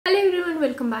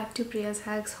welcome back to Priya's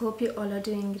Hacks. Hope you all are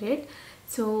doing great.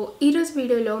 So ఈరోజు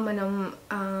వీడియోలో మనం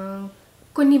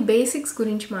కొన్ని బేసిక్స్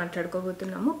గురించి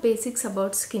మాట్లాడుకోబోతున్నాము. Basics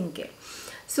about skin care.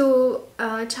 So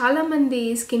చాలామంది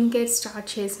స్కిన్ కేర్ స్టార్ట్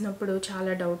చేసినప్పుడు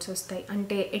చాలా డౌట్స్ వస్తాయి.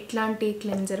 అంటే ఎట్లాంటి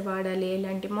క్లెన్జర్ వాడాలి,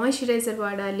 ఎలాంటి మాయిశ్చరైజర్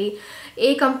వాడాలి, ఏ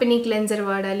కంపెనీ క్లెన్జర్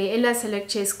వాడాలి, ఎలా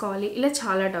సెలెక్ట్ చేసుకోవాలి, ఇలా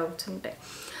చాలా డౌట్స్ ఉంటాయి.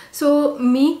 సో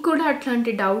మీకు కూడా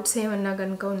అట్లాంటి డౌట్స్ ఏమన్నా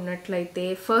కనుక ఉన్నట్లయితే,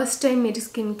 ఫస్ట్ టైం మీరు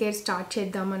స్కిన్ కేర్ స్టార్ట్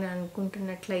చేద్దామని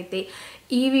అనుకుంటున్నట్లయితే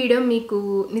ఈ వీడియో మీకు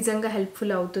నిజంగా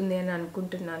హెల్ప్ఫుల్ అవుతుంది అని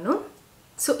అనుకుంటున్నాను.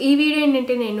 సో ఈ వీడియో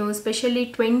ఏంటంటే నేను స్పెషల్లీ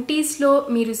 20sలో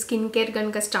మీరు స్కిన్ కేర్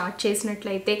కనుక స్టార్ట్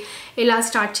చేసినట్లయితే ఎలా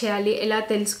స్టార్ట్ చేయాలి, ఎలా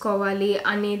తెలుసుకోవాలి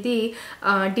అనేది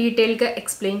డీటెయిల్గా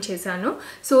ఎక్స్ప్లెయిన్ చేశాను.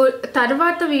 సో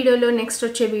తర్వాత వీడియోలో నెక్స్ట్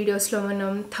వచ్చే వీడియోస్లో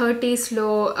మనం 30sలో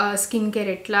స్కిన్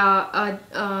కేర్ ఎట్లా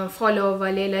ఫాలో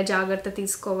అవ్వాలి, ఎలా జాగ్రత్త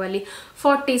తీసుకోవాలి,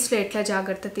 40sలో ఎట్లా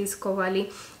జాగ్రత్త తీసుకోవాలి,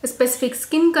 స్పెసిఫిక్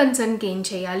స్కిన్ కన్సర్న్కి ఏం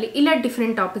చేయాలి, ఇలా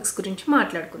డిఫరెంట్ టాపిక్స్ గురించి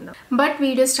మాట్లాడుకుందాం. బట్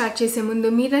వీడియో స్టార్ట్ చేసే ముందు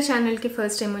మీరు నా ఛానల్కి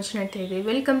ఫస్ట్ టైం వచ్చినట్లయితే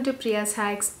వెల్కమ్ టు ప్రియాస్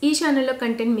హ్యాక్స్. ఈ ఛానల్లో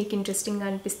కంటెంట్ మీకు ఇంట్రెస్టింగ్గా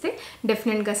అనిపిస్తే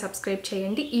డెఫినెట్గా సబ్స్క్రైబ్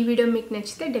చేయండి. ఈ వీడియో మీకు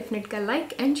నచ్చితే డెఫినెట్గా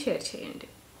లైక్ అండ్ షేర్ చేయండి.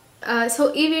 సో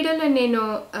ఈ వీడియోలో నేను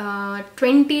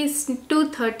 20s to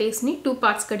 30sని 2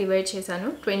 పార్ట్స్గా డివైడ్ చేశాను.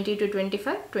 20 to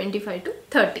 25, 25 to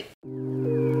 30.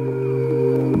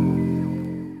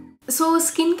 So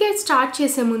skin care start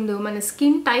చేసే ముందు మన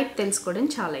స్కిన్ టైప్ తెలుసుకోవడం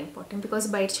చాలా ఇంపార్టెంట్. బికాస్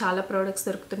బయట చాలా ప్రోడక్ట్స్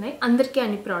దొరుకుతున్నాయి, అందరికీ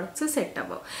అన్ని ప్రోడక్ట్స్ సెట్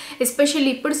అవ్వవు. ఎస్పెషల్లీ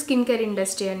ఇప్పుడు స్కిన్ కేర్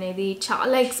ఇండస్ట్రీ అనేది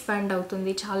చాలా ఎక్స్పాండ్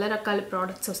అవుతుంది, చాలా రకాల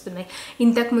ప్రోడక్ట్స్ వస్తున్నాయి.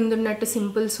 ఇంతకు ముందు ఉన్నట్టు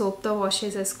సింపుల్ సోప్తో వాష్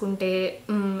చేసేసుకుంటే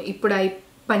ఇప్పుడు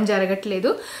పని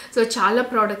జరగట్లేదు. సో చాలా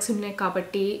ప్రోడక్ట్స్ ఉన్నాయి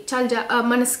కాబట్టి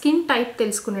మన స్కిన్ టైప్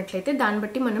తెలుసుకున్నట్లయితే దాన్ని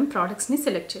బట్టి మనం ప్రోడక్ట్స్ని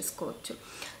సెలెక్ట్ చేసుకోవచ్చు.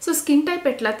 సో స్కిన్ టైప్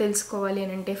ఎట్లా తెలుసుకోవాలి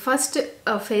అని అంటే, ఫస్ట్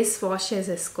ఫేస్ వాష్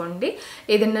చేసేసుకోండి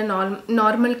ఏదైనా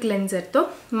నార్మల్ క్లెన్జర్తో.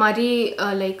 మరీ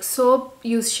లైక్ సోప్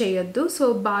యూస్ చేయొద్దు. సో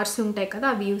బార్స్ ఉంటాయి కదా,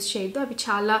 అవి యూస్ చేయొద్దు, అవి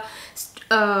చాలా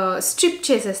స్ట్రిప్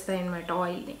చేసేస్తాయి అన్నమాట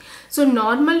ఆయిల్ని. సో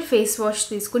నార్మల్ ఫేస్ వాష్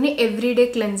తీసుకుని, ఎవ్రీడే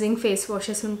క్లెన్జింగ్ ఫేస్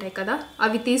వాషెస్ ఉంటాయి కదా,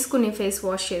 అవి తీసుకుని ఫేస్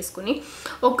వాష్ చేసుకుని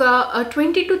ఒక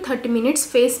 20 to 30 minutes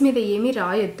ఫేస్ మీద ఏమీ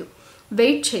రాయొద్దు,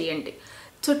 వెయిట్ చేయండి.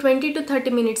 సో 20 to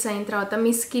 30 minutes అయిన తర్వాత మీ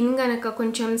స్కిన్ కనుక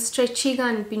కొంచెం స్ట్రెచీగా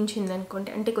అనిపించింది అనుకోండి,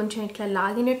 అంటే కొంచెం ఇట్లా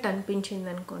లాగినట్టు అనిపించింది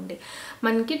అనుకోండి,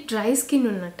 మనకి డ్రై స్కిన్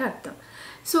ఉన్నట్టు అర్థం.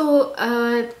 సో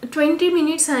 20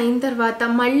 minutes అయిన తర్వాత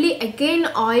మళ్ళీ అగైన్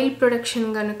ఆయిల్ ప్రొడక్షన్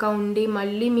కనుక ఉండి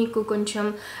మళ్ళీ మీకు కొంచెం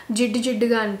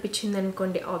జిడ్డుగా అనిపించింది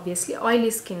అనుకోండి, ఆబ్వియస్లీ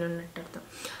ఆయిలీ స్కిన్ ఉన్నట్టు అర్థం.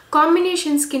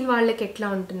 కాంబినేషన్ స్కిన్ వాళ్ళకి ఎట్లా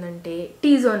ఉంటుందంటే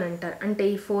టీ జోన్ అంటారు. అంటే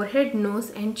ఈ ఫోర్హెడ్,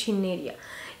 నోస్ అండ్ చిన్ ఏరియా,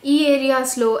 ఈ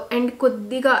ఏరియాస్లో అండ్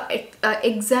కొద్దిగా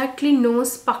ఎగ్జాక్ట్లీ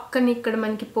నోస్ పక్కన ఇక్కడ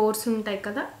మనకి పోర్స్ ఉంటాయి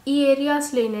కదా, ఈ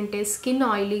ఏరియాస్లో ఏంటంటే స్కిన్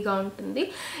ఆయిలీగా ఉంటుంది.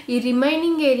 ఈ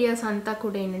రిమైనింగ్ ఏరియాస్ అంతా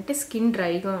కూడా ఏంటంటే స్కిన్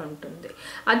డ్రైగా ఉంటుంది.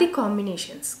 అది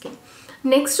కాంబినేషన్ స్కిన్.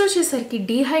 నెక్స్ట్ వచ్చేసరికి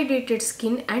dehydrated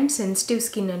skin and sensitive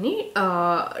skin అని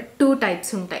 2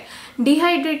 types ఉంటాయి.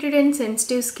 డీహైడ్రేటెడ్ అండ్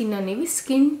సెన్సిటివ్ స్కిన్ అనేవి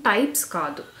స్కిన్ టైప్స్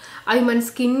కాదు, అవి మన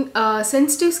స్కిన్.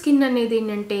 సెన్సిటివ్ స్కిన్ అనేది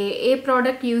ఏంటంటే ఏ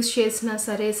ప్రోడక్ట్ యూజ్ చేసినా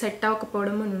సరే సెట్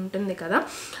అవ్వకపోవడం అని ఉంటుంది కదా,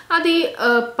 అది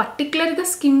పర్టికులర్గా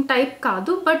స్కిన్ టైప్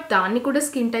కాదు, బట్ దాన్ని కూడా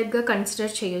స్కిన్ టైప్గా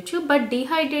కన్సిడర్ చేయొచ్చు. బట్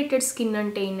డీహైడ్రేటెడ్ స్కిన్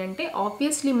అంటే ఏంటంటే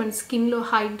ఆబ్వియస్లీ మన స్కిన్లో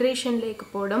హైడ్రేషన్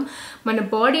లేకపోవడం, మన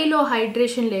బాడీలో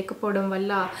హైడ్రేషన్ లేకపోవడం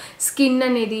వల్ల స్కిన్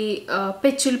అనేది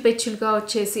పెచ్చులుగా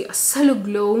వచ్చేసి అస్సలు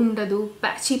గ్లో ఉండదు,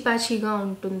 ప్యాచీగా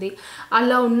ఉంటుంది.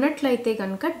 అలా ఉన్నట్లయితే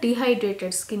కనుక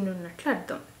డీహైడ్రేటెడ్ స్కిన్ ఉన్నట్లు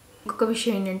అర్థం. ఇంకొక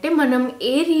విషయం ఏంటంటే మనం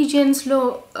ఏ రీజియన్స్లో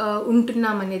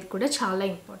ఉంటున్నాం అనేది కూడా చాలా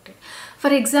ఇంపార్టెంట్.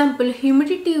 ఫర్ ఎగ్జాంపుల్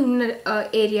హ్యూమిడిటీ ఉన్న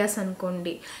ఏరియాస్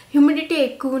అనుకోండి, హ్యూమిడిటీ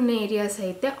ఎక్కువ ఉన్న ఏరియాస్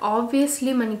అయితే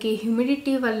ఆబ్వియస్లీ మనకి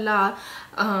హ్యూమిడిటీ వల్ల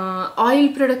ఆయిల్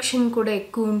ప్రొడక్షన్ కూడా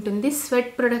ఎక్కువ ఉంటుంది,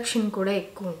 స్వెట్ ప్రొడక్షన్ కూడా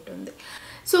ఎక్కువ ఉంటుంది.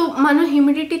 సో మనం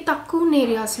హ్యూమిడిటీ తక్కువ ఉన్న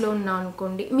ఏరియాస్లో ఉన్నాం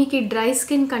అనుకోండి, మీకు ఈ డ్రై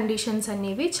స్కిన్ కండిషన్స్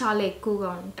అనేవి చాలా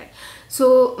ఎక్కువగా ఉంటాయి. సో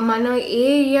మనం ఏ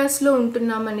ఏరియాస్లో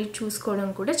ఉంటున్నామని చూసుకోవడం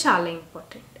కూడా చాలా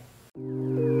ఇంపార్టెంట్.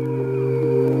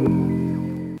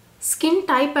 స్కిన్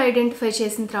టైప్ ఐడెంటిఫై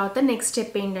చేసిన తర్వాత నెక్స్ట్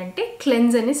స్టెప్ ఏంటంటే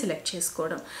క్లెన్జర్ని సెలెక్ట్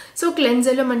చేసుకోవడం. సో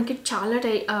క్లెన్జర్లో మనకి చాలా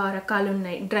రకాలు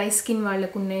ఉన్నాయి. డ్రై స్కిన్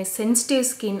వాళ్ళకు ఉన్నాయి, సెన్సిటివ్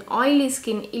స్కిన్, ఆయిలీ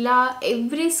స్కిన్, ఇలా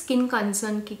ఎవ్రీ స్కిన్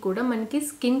కన్సర్న్కి కూడా మనకి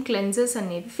స్కిన్ క్లెన్జర్స్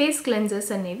అనేవి, ఫేస్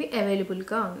క్లెన్జర్స్ అనేవి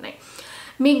అవైలబుల్గా ఉన్నాయి.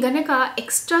 మీకు గనక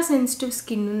ఎక్స్ట్రా సెన్సిటివ్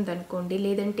స్కిన్ ఉందనుకోండి,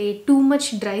 లేదంటే టూ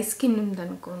మచ్ డ్రై స్కిన్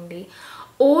ఉందనుకోండి,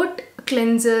 ఓట్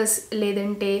క్లెన్జర్స్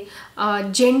లేదంటే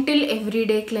జెంటిల్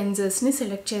ఎవ్రీడే క్లెన్జర్స్ని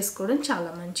సెలెక్ట్ చేసుకోవడం చాలా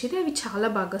మంచిది. అవి చాలా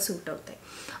బాగా సూట్ అవుతాయి.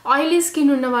 ఆయిలీ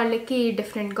స్కిన్ ఉన్న వాళ్ళకి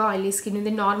డిఫరెంట్గా ఆయిలీ స్కిన్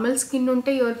ఉంది. నార్మల్ స్కిన్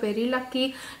ఉంటే you're very lucky.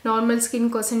 Normal skin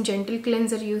కోసం జెంటిల్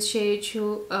క్లెన్జర్ యూస్ చేయొచ్చు,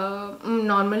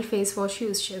 నార్మల్ ఫేస్ వాష్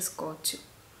యూస్ చేసుకోవచ్చు.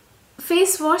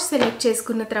 ఫేస్ వాష్ సెలెక్ట్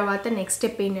చేసుకున్న తర్వాత నెక్స్ట్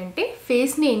స్టెప్ ఏంటంటే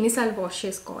ఫేస్ని ఎన్నిసార్లు వాష్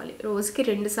చేసుకోవాలి. రోజుకి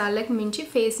 2 సార్లకు మించి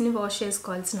ఫేస్ని వాష్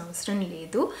చేసుకోవాల్సిన అవసరం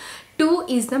లేదు. 2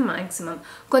 ఈజ్ ద మ్యాక్సిమం.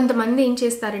 కొంతమంది ఏం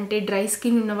చేస్తారంటే డ్రై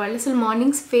స్కిన్ ఉన్న వాళ్ళు అసలు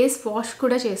మార్నింగ్స్ ఫేస్ వాష్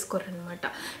కూడా చేసుకోరనమాట.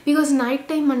 బికాజ్ నైట్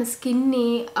టైం మన స్కిన్ని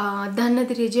దాన్ని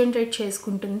అది రిజనరేట్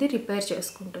చేసుకుంటుంది, రిపేర్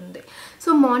చేసుకుంటుంది.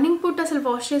 సో మార్నింగ్ పూట అసలు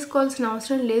వాష్ చేసుకోవాల్సిన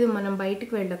అవసరం లేదు మనం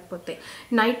బయటికి వెళ్ళకపోతే.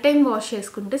 నైట్ టైం వాష్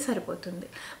చేసుకుంటే సరిపోతుంది.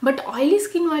 బట్ ఆయిలీ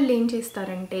స్కిన్ వాళ్ళు ఏం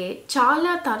చేస్తారంటే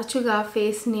చాలా తరచుగా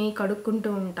ఫేస్ని కడుక్కుంటూ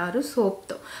ఉంటారు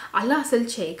సోప్తో. అలా అసలు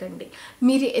చేయకండి.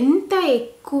 మీరు ఎంత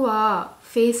ఎక్కువ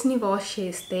ఫేస్ని వాష్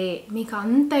చేస్తే మీకు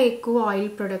అంత ఎక్కువ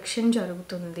ఆయిల్ ప్రొడక్షన్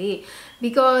జరుగుతుంది.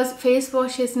 బికాజ్ ఫేస్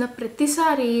వాష్ చేసిన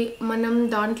ప్రతిసారి మనం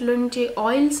దాంట్లో నుంచి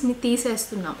ఆయిల్స్ని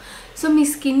తీసేస్తున్నాం. సో మీ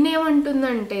స్కిన్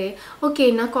ఏమంటుందంటే ఓకే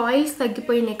నాకు ఆయిల్స్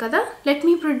తగ్గిపోయినాయి కదా, let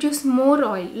me produce more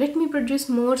oil, let me produce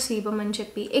more sebum అని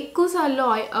చెప్పి ఎక్కువసార్లు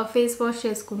ఫేస్ వాష్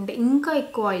చేసుకుంటే ఇంకా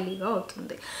ఎక్కువ ఆయిలీగా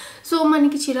అవుతుంది. సో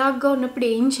మనకి చిరాగ్గా ఉన్నప్పుడు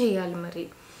ఏం చేయాలి మరి?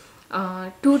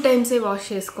 2 టైమ్సే వాష్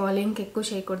చేసుకోవాలి, ఇంకెక్కువ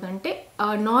చేయకూడదు. అంటే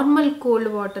నార్మల్ కోల్డ్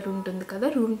వాటర్ ఉంటుంది కదా,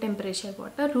 రూమ్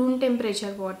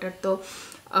టెంపరేచర్ వాటర్తో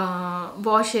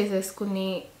వాష్ చేసేసుకుని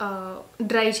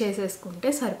డ్రై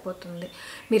చేసేసుకుంటే సరిపోతుంది.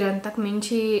 మీరు అంతకు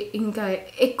మించి ఇంకా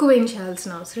ఎక్కువ ఏం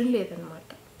చేయాల్సిన అవసరం లేదనమాట.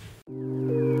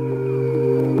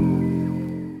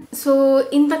 సో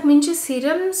ఇంతకు మించి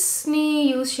సిరమ్స్ని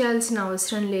యూజ్ చేయాల్సిన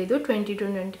అవసరం లేదు 20 to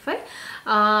 25.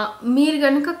 మీరు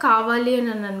కనుక కావాలి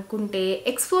అని అనుకుంటే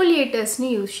ఎక్స్ఫోలియేటర్స్ని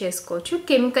యూజ్ చేసుకోవచ్చు.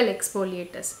 కెమికల్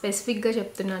ఎక్స్ఫోలియేటర్స్, స్పెసిఫిక్గా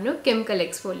చెప్తున్నాను, chemical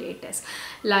ఎక్స్ఫోలియేటర్స్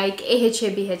like AHA,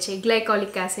 BHA,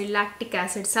 glycolic acid, lactic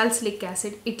acid, salicylic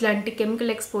acid ఇట్లాంటి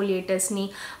కెమికల్ ఎక్స్ఫోలియేటర్స్ని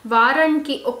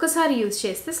వారానికి ఒక్కసారి యూజ్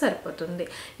చేస్తే సరిపోతుంది.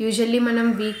 యూజువల్లీ మనం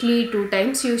వీక్లీ 2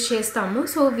 times యూజ్ చేస్తాము.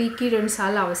 సో వీక్లీ 2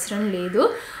 సార్లు అవసరం లేదు.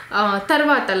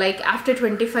 తర్వాత లైక్ ఆఫ్టర్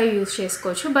 25 యూజ్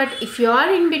చేసుకోవచ్చు. But if you are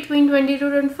in between 20 to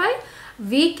 25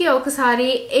 వీక్కి ఒకసారి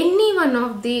any one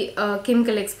of the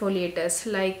chemical ఎక్స్ఫోలియేటర్స్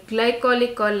like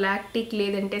glycolic are lactic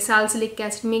లేదంటే సాల్సిలిక్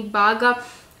యాసిడ్, మీకు బాగా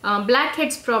బ్లాక్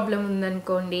హెడ్స్ ప్రాబ్లం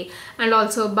ఉందనుకోండి అండ్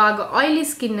ఆల్సో బాగా ఆయిలీ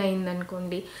స్కిన్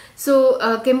అయిందనుకోండి, సో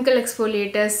కెమికల్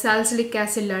ఎక్స్ఫోలియేటర్స్, సాల్సిలిక్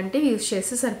యాసిడ్ లాంటివి యూజ్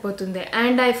చేస్తే సరిపోతుంది.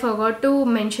 And I forgot to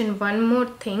mention one more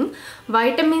thing,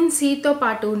 vitamin సితో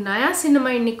పాటు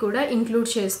నయాసినమైడ్ని కూడా ఇంక్లూడ్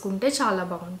చేసుకుంటే చాలా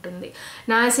బాగుంటుంది.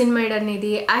 నయాసినమైడ్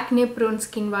అనేది యాక్నే ప్రోన్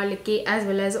స్కిన్ వాళ్ళకి as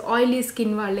well as oily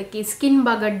skin వాళ్ళకి, స్కిన్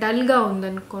బాగా డల్గా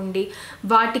ఉందనుకోండి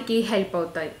వాటికి హెల్ప్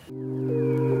అవుతాయి.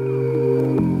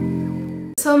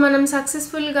 సో మనం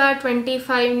సక్సెస్ఫుల్గా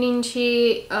 25 నుంచి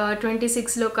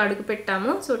 26లోకి అడుగు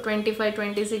పెట్టాము. సో 25,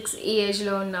 26 ఈ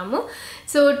ఏజ్లో ఉన్నాము.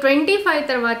 సో 25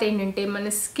 తర్వాత ఏంటంటే మన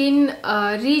స్కిన్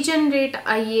రీజనరేట్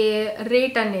అయ్యే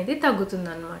రేట్ అనేది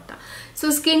తగ్గుతుందన్నమాట. సో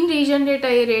స్కిన్ రీజనరేట్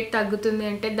అయ్యే రేట్ తగ్గుతుంది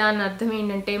అంటే దాని అర్థం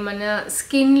ఏంటంటే మన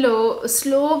స్కిన్లో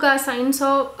స్లోగా సైన్స్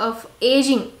ఆఫ్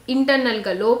ఏజింగ్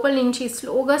ఇంటర్నల్గా లోపల నుంచి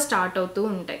స్లోగా స్టార్ట్ అవుతూ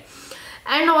ఉంటాయి.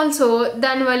 అండ్ ఆల్సో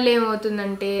దానివల్ల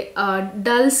ఏమవుతుందంటే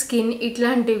డల్ స్కిన్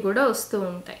ఇట్లాంటివి కూడా వస్తూ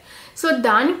ఉంటాయి. సో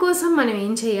దానికోసం మనం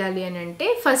ఏం చేయాలి అని అంటే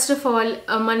ఫస్ట్ ఆఫ్ ఆల్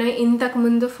మనం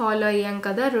ఇంతకుముందు ఫాలో అయ్యాం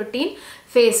కదా routine,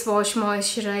 face wash,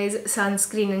 moisturise, sun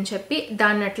screen అని చెప్పి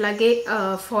దాన్ని అట్లాగే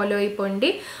ఫాలో అయిపోండి.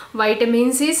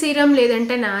 వైటమిన్ సి సీరం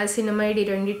లేదంటే నయాసినమైడ్ ఈ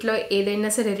రెండిట్లో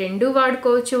ఏదైనా సరే 2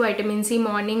 వాడుకోవచ్చు. Vitamin C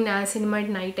morning,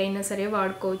 niacinamide night అయినా సరే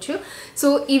వాడుకోవచ్చు. సో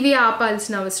ఇవి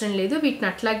ఆపాల్సిన అవసరం లేదు, వీటిని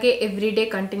అట్లాగే ఎవ్రీడే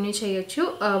కంటిన్యూ చేయొచ్చు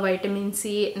వైటమిన్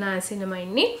సి,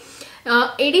 నయాసినమైడ్ని.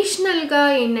 ఎడిషనల్గా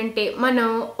ఏంటంటే మనం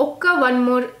వన్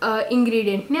మోర్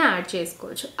ఇంగ్రీడియంట్ని యాడ్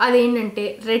చేసుకోవచ్చు. అదేంటంటే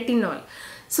రెటినాల్.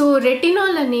 సో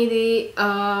రెటినాల్ అనేది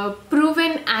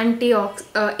ప్రూవెన్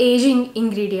ఏజింగ్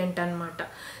ఇంగ్రీడియంట్ అనమాట.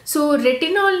 సో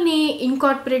రెటినాల్ని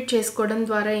ఇంకార్పొరేట్ చేసుకోవడం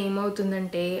ద్వారా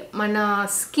ఏమవుతుందంటే మన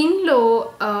స్కిన్లో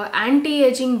యాంటీ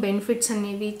ఏజింగ్ బెనిఫిట్స్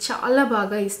అనేవి చాలా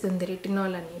బాగా ఇస్తుంది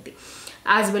రెటినాల్ అనేది.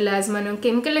 యాజ్ వెల్ యాజ్ మనం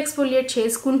కెమికల్ ఎక్స్ఫోలియేట్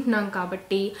చేసుకుంటున్నాం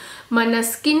కాబట్టి మన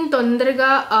స్కిన్ తొందరగా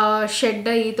షెడ్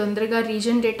అయ్యి తొందరగా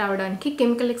రీజనరేట్ అవ్వడానికి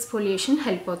కెమికల్ ఎక్స్ఫోలియేషన్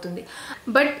హెల్ప్ అవుతుంది.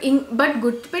 బట్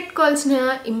గుర్తుపెట్టుకోవాల్సిన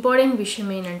ఇంపార్టెంట్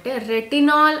విషయం ఏంటంటే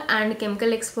రెటినాల్ అండ్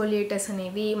కెమికల్ ఎక్స్ఫోలియేటర్స్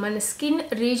అనేవి మన స్కిన్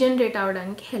రీజనరేట్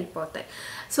అవ్వడానికి హెల్ప్ అవుతాయి.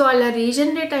 సో అలా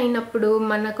రీజనరేట్ అయినప్పుడు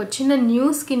మనకు వచ్చిన న్యూ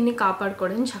స్కిన్ని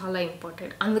కాపాడుకోవడం చాలా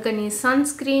ఇంపార్టెంట్. అందుకని సన్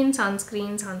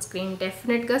స్క్రీన్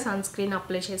డెఫినెట్గా సన్ స్క్రీన్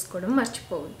అప్లై చేసుకోవడం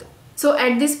మర్చిపోవద్దు. So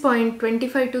at this point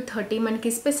 25 to 30 మనకి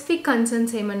స్పెసిఫిక్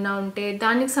కన్సర్న్స్ ఏమన్నా ఉంటే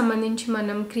దానికి సంబంధించి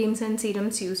మనం క్రీమ్స్ అండ్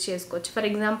సీరమ్స్ యూజ్ చేసుకోవచ్చు. For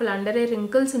example under eye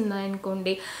wrinkles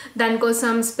ఉన్నాయనుకోండి,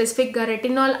 దానికోసం స్పెసిఫిక్గా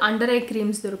రెటినాల్ అండర్ ఐ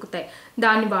క్రీమ్స్ దొరుకుతాయి,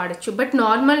 దాన్ని వాడచ్చు. But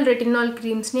normal retinol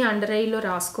క్రీమ్స్ని under ఐలో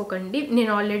రాసుకోకండి.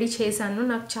 నేను ఆల్రెడీ చేశాను,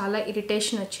 నాకు చాలా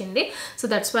ఇరిటేషన్ వచ్చింది. So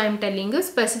that's why I'm telling you.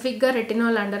 స్పెసిఫిక్గా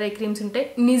రెటినాల్ అండర్ ఐ క్రీమ్స్ ఉంటాయి,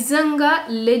 నిజంగా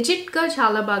లెజిట్గా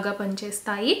చాలా బాగా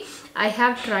పనిచేస్తాయి. I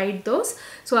have tried those.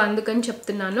 So అందుకని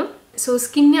చెప్తున్నాను. సో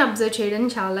స్కిన్ని అబ్జర్వ్ చేయడం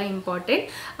చాలా ఇంపార్టెంట్.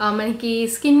 మనకి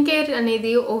స్కిన్ కేర్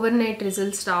అనేది ఓవర్ నైట్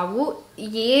రిజల్ట్స్ రావు,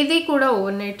 ఏది కూడా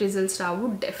ఓవర్ నైట్ రిజల్ట్స్ రావు.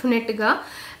 డెఫినెట్గా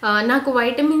నాకు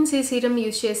వైటమిన్ సి సీరం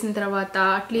యూజ్ చేసిన తర్వాత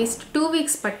అట్లీస్ట్ 2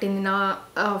 వీక్స్ పట్టింది నా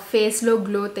ఫేస్లో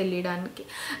గ్లో తెలియడానికి.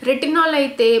 రెటినాల్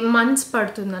అయితే మంత్స్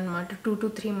పడుతుంది అనమాట, 2 to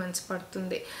 3 months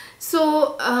పడుతుంది. సో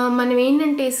మనం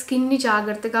ఏంటంటే స్కిన్ని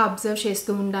జాగ్రత్తగా అబ్జర్వ్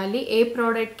చేస్తూ ఉండాలి. ఏ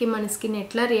ప్రోడక్ట్కి మన స్కిన్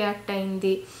ఎట్లా రియాక్ట్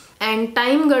అయింది అండ్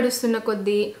టైం గడుస్తున్న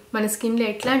కొద్దీ మన స్కిన్లో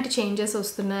ఎట్లాంటి చేంజెస్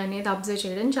వస్తున్నాయి అనేది అబ్జర్వ్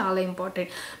చేయడం చాలా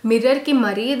ఇంపార్టెంట్. మిర్రర్కి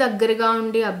మరీ దగ్గరగా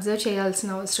ఉండి అబ్జర్వ్ చేయాల్సిన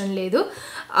అవసరం లేదు.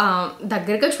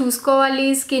 దగ్గరగా చూసుకోవాలి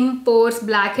స్కిన్ పోర్స్,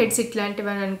 బ్లాక్ హెడ్స్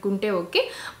ఇట్లాంటివి అని అనుకుంటే okay.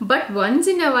 But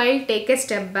once in a while take a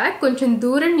step back, కొంచెం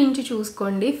దూరం నుంచి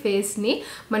చూసుకోండి ఫేస్ని.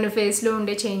 మన ఫేస్లో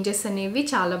ఉండే చేంజెస్ అనేవి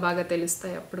చాలా బాగా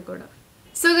తెలుస్తాయి అప్పుడు కూడా.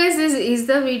 So guys, this is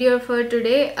the video for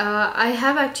today. I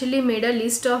have actually made a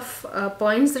list of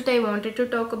points that I wanted to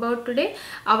talk about today.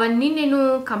 అవంన్నీ నేను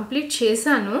కంప్లీట్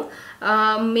చేశాను.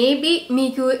 మేబీ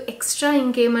మీకు ఎక్స్ట్రా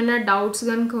ఇంకేమైనా డౌట్స్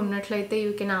కనుక ఉన్నట్లయితే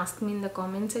you can ask me in the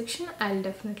comment section. I will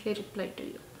definitely reply to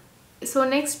you. So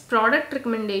next product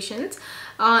recommendations.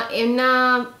 ఏమన్నా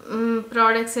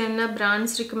products ఏమన్నా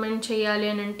brands recommend చేయాలి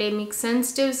అని అంటే, మీకు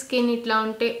సెన్సిటివ్ స్కిన్ ఇట్లా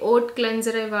ఉంటే ఓట్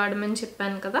క్లెన్జర్ అవి వాడమని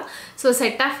చెప్పాను కదా. సో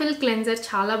సెటాఫిల్ క్లెన్జర్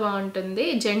చాలా బాగుంటుంది,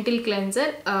 gentle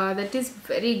cleanser, that is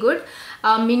very good.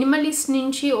 Minimalist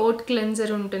నుంచి ఓట్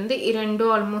క్లెన్జర్ ఉంటుంది. ఈ రెండు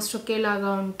ఆల్మోస్ట్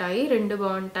ఒకేలాగా ఉంటాయి, రెండు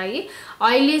బాగుంటాయి.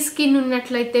 ఆయిలీ స్కిన్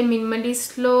ఉన్నట్లయితే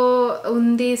మినిమలిస్ట్లో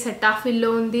ఉంది,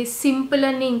 సెటాఫిల్లో ఉంది, సింపుల్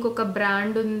అని ఇంకొక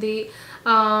బ్రాండ్ ఉంది,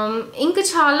 ఇంకా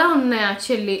చాలా ఉన్నాయి.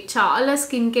 యాక్చువల్లీ చాలా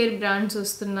స్కిన్ కేర్ బ్రాండ్స్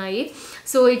వస్తున్నాయి.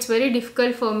 So it's very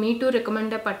difficult for me to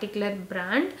recommend a particular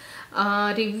brand.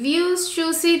 Reviews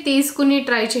చూసి తీసుకుని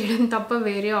ట్రై చేయడం తప్ప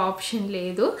వేరే ఆప్షన్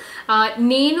లేదు.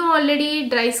 నేను ఆల్రెడీ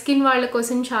డ్రై స్కిన్ వాళ్ళ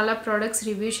కోసం చాలా ప్రోడక్ట్స్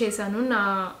రివ్యూ చేశాను నా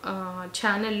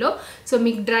ఛానల్లో. సో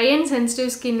మీకు డ్రై అండ్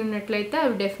సెన్సిటివ్ స్కిన్ ఉన్నట్లయితే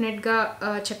అవి డెఫినెట్గా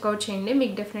చెక్అవుట్ చేయండి,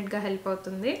 మీకు డెఫినెట్గా హెల్ప్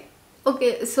అవుతుంది. ఓకే,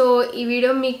 సో ఈ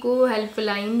వీడియో మీకు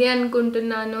హెల్ప్ఫుల్ అయింది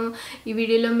అనుకుంటున్నాను. ఈ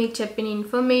వీడియోలో మీకు చెప్పిన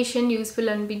ఇన్ఫర్మేషన్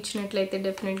యూస్ఫుల్ అనిపించినట్లయితే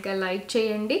డెఫినెట్గా లైక్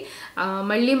చేయండి.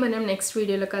 మళ్ళీ మనం నెక్స్ట్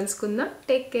వీడియోలో కలుసుకుందాం.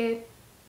 Take care.